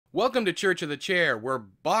Welcome to Church of the Chair, where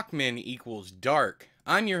Bachman equals dark.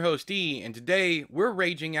 I'm your host E, and today we're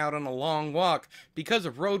raging out on a long walk because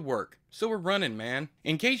of road work. So we're running, man.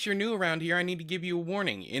 In case you're new around here, I need to give you a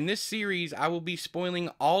warning. In this series, I will be spoiling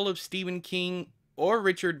all of Stephen King or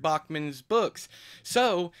Richard Bachman's books.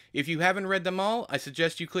 So, if you haven't read them all, I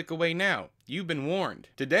suggest you click away now. You've been warned.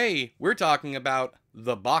 Today, we're talking about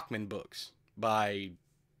the Bachman books by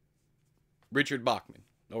Richard Bachman,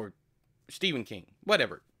 or Stephen King,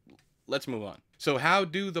 whatever. Let's move on. So how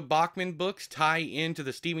do the Bachman books tie into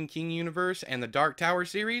the Stephen King universe and the Dark Tower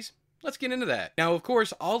series? Let's get into that. Now, of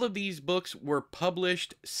course, all of these books were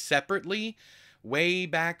published separately way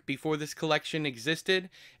back before this collection existed.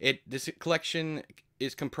 This collection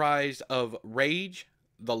is comprised of Rage,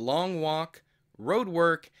 The Long Walk, Road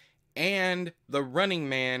Work, and The Running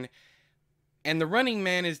Man. And The Running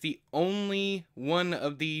Man is the only one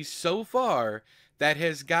of these so far that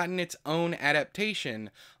has gotten its own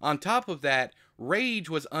adaptation. On top of that,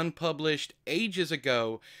 Rage was unpublished ages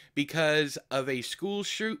ago because of a school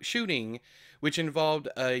shooting which involved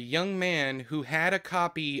a young man who had a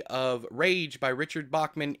copy of Rage by Richard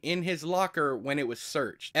Bachman in his locker when it was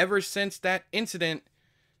searched. Ever since that incident,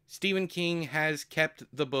 Stephen King has kept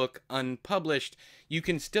the book unpublished. You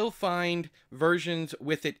can still find versions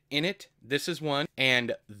with it in it. This is one,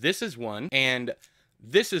 and this is one, and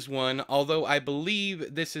this is one, although I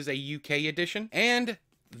believe this is a UK edition, and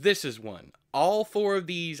this is one. All four of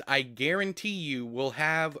these, I guarantee you, will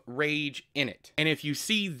have Rage in it. And if you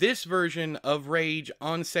see this version of Rage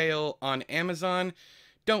on sale on Amazon,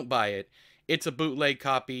 don't buy it. It's a bootleg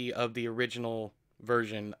copy of the original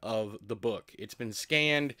version of the book. It's been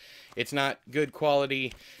scanned. It's not good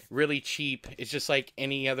quality, really cheap. It's just like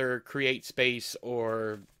any other Create Space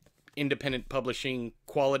or independent publishing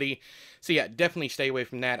quality. So yeah, definitely stay away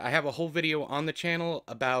from that. I have a whole video on the channel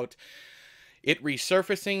about it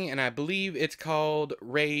resurfacing, and I believe it's called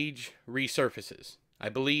Rage Resurfaces. I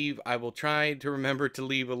believe I will try to remember to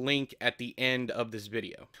leave a link at the end of this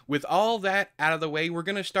video. With all that out of the way, we're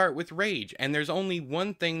going to start with Rage, and there's only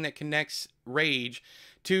one thing that connects Rage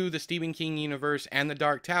to the Stephen King universe and the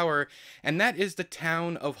Dark Tower, and that is the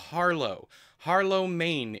town of Harlow. Harlow,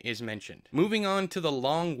 Maine is mentioned. Moving on to The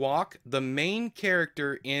Long Walk, the main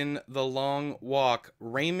character in The Long Walk,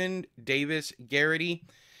 Raymond Davis Garrity,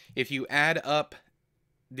 if you add up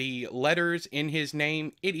the letters in his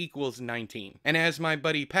name, it equals 19. And as my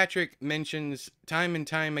buddy Patrick mentions time and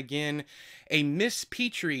time again, a Miss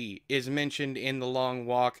Petrie is mentioned in The Long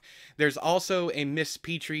Walk. There's also a Miss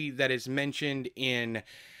Petrie that is mentioned in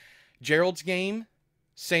Gerald's Game,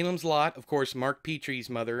 Salem's Lot, of course, Mark Petrie's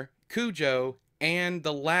mother, Cujo, and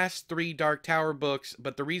the last three Dark Tower books.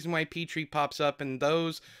 But the reason why Petrie pops up in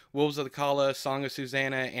those, Wolves of the Kala, Song of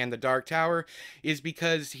Susanna, and the Dark Tower, is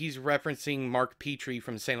because he's referencing Mark Petrie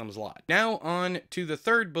from Salem's Lot. Now on to the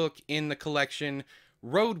third book in the collection,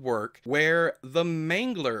 Road Work, where the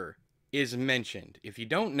Mangler is mentioned. If you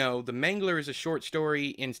don't know, the Mangler is a short story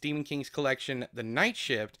in Stephen King's collection, The Night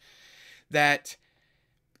Shift, that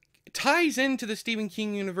ties into the Stephen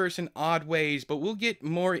King universe in odd ways, but we'll get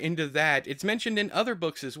more into that. It's mentioned in other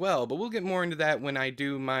books as well, but we'll get more into that when I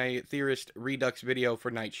do my Theorist Redux video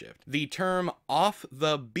for Night Shift. The term off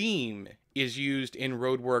the beam is used in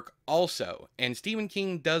Road Work also, and Stephen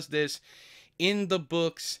King does this in the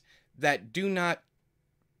books that do not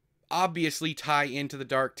obviously tie into the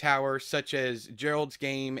Dark Tower, such as Gerald's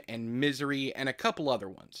Game and Misery and a couple other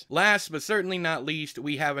ones. Last but certainly not least,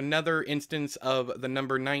 we have another instance of the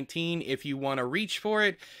number 19 if you want to reach for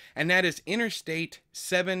it, and that is Interstate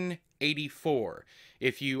 784.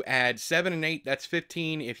 If you add 7 and 8, that's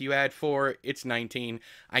 15. If you add 4, it's 19.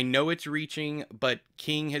 I know it's reaching, but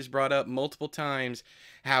King has brought up multiple times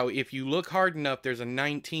how if you look hard enough, there's a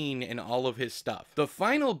 19 in all of his stuff. The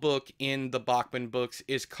final book in the Bachman books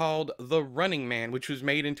is called The Running Man, which was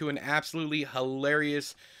made into an absolutely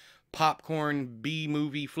hilarious popcorn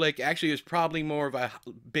B-movie flick. Actually, it was probably more of a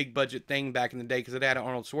big budget thing back in the day because it had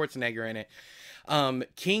Arnold Schwarzenegger in it.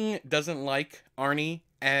 King doesn't like Arnie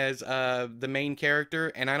as the main character,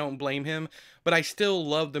 and I don't blame him, but I still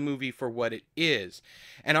love the movie for what it is.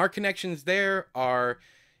 And our connections there are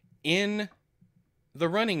in The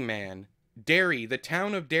Running Man. Derry, the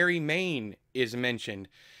town of Derry, Maine is mentioned.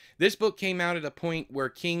 This book came out at a point where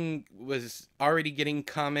King was already getting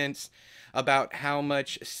comments about how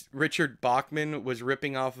much Richard Bachman was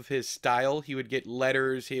ripping off of his style. He would get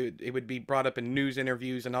letters, it would be brought up in news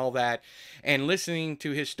interviews and all that, and listening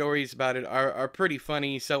to his stories about it are pretty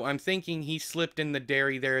funny. So I'm thinking he slipped in the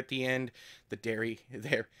Derry there at the end. The Derry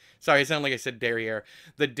there. Sorry, it sounded like I said derriere.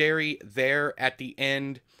 The Derry there at the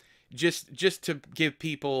end just to give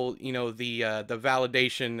people, the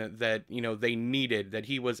validation that, they needed, that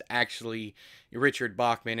he was actually Richard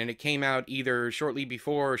Bachman, and it came out either shortly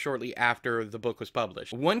before or shortly after the book was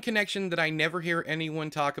published. One connection that I never hear anyone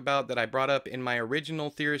talk about, that I brought up in my original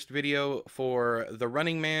Theorist video for The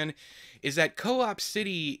Running Man, is that Co-op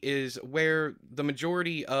City is where the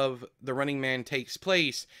majority of The Running Man takes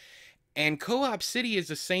place, and Co-op City is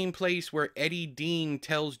the same place where Eddie Dean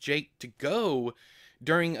tells Jake to go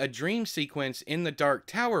during a dream sequence in the Dark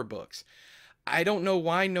Tower books. I don't know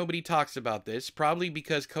why nobody talks about this. Probably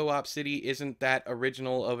because Co-op City isn't that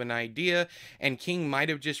original of an idea, and King might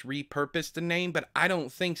have just repurposed the name, but I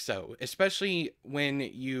don't think so. Especially when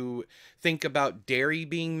you think about Derry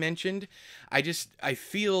being mentioned. I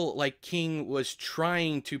feel like King was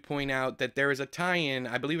trying to point out that there is a tie-in,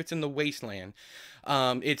 I believe it's in the Wasteland.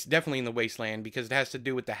 It's definitely in the Wasteland because it has to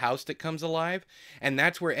do with the house that comes alive, and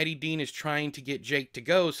that's where Eddie Dean is trying to get Jake to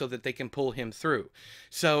go so that they can pull him through.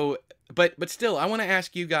 So, but still, I want to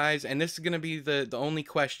ask you guys, and this is going to be the only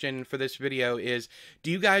question for this video, is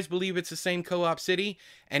do you guys believe it's the same Co-op City?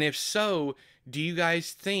 And if so, do you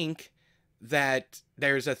guys think that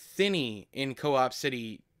there's a thinny in Co-op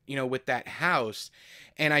City, with that house?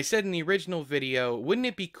 And I said in the original video, wouldn't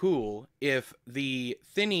it be cool if the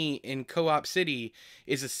thinny in Co-op City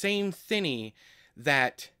is the same thinny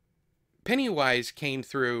that Pennywise came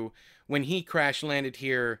through when he crash landed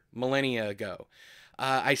here millennia ago?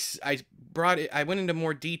 I brought it. I went into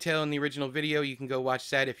more detail in the original video. You can go watch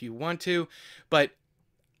that if you want to, but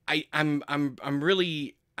I'm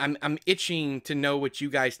itching to know what you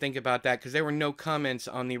guys think about that, because there were no comments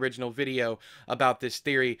on the original video about this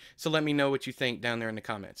theory. So let me know what you think down there in the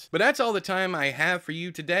comments. But that's all the time I have for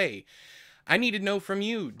you today. I need to know from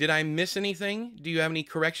you, did I miss anything? Do you have any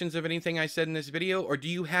corrections of anything I said in this video? Or do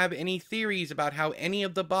you have any theories about how any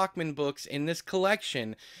of the Bachman books in this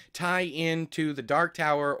collection tie into the Dark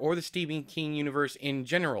Tower or the Stephen King universe in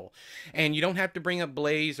general? And you don't have to bring up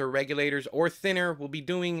Blaze or Regulators or Thinner. We'll be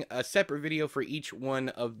doing a separate video for each one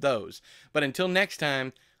of those. But until next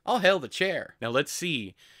time, I'll hail the chair. Now let's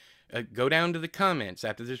see. Go down to the comments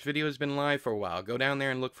after this video has been live for a while. Go down there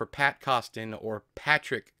and look for Pat Costin or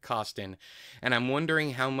Patrick Costin. And I'm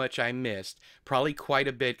wondering how much I missed. Probably quite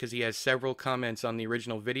a bit, because he has several comments on the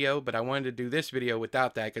original video. But I wanted to do this video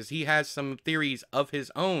without that, because he has some theories of his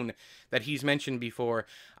own that he's mentioned before.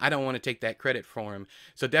 I don't want to take that credit for him.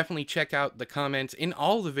 So definitely check out the comments in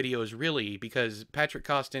all the videos, really, because Patrick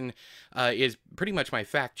Costin is pretty much my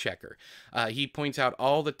fact checker. He points out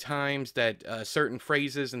all the times that certain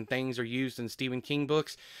phrases and things are used in Stephen King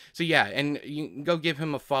books. So yeah, and you can go give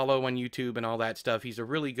him a follow on YouTube and all that stuff. He's a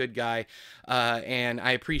really good guy, and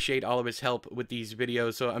I appreciate all of his help with these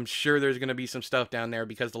videos. So I'm sure there's going to be some stuff down there,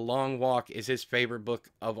 because The Long Walk is his favorite book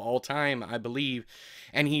of all time, I believe,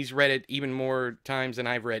 and he's read it even more times than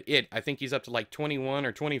I've read it. I think he's up to like 21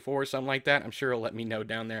 or 24, something like that. I'm sure he'll let me know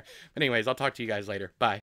down there. But anyways, I'll talk to you guys later. Bye.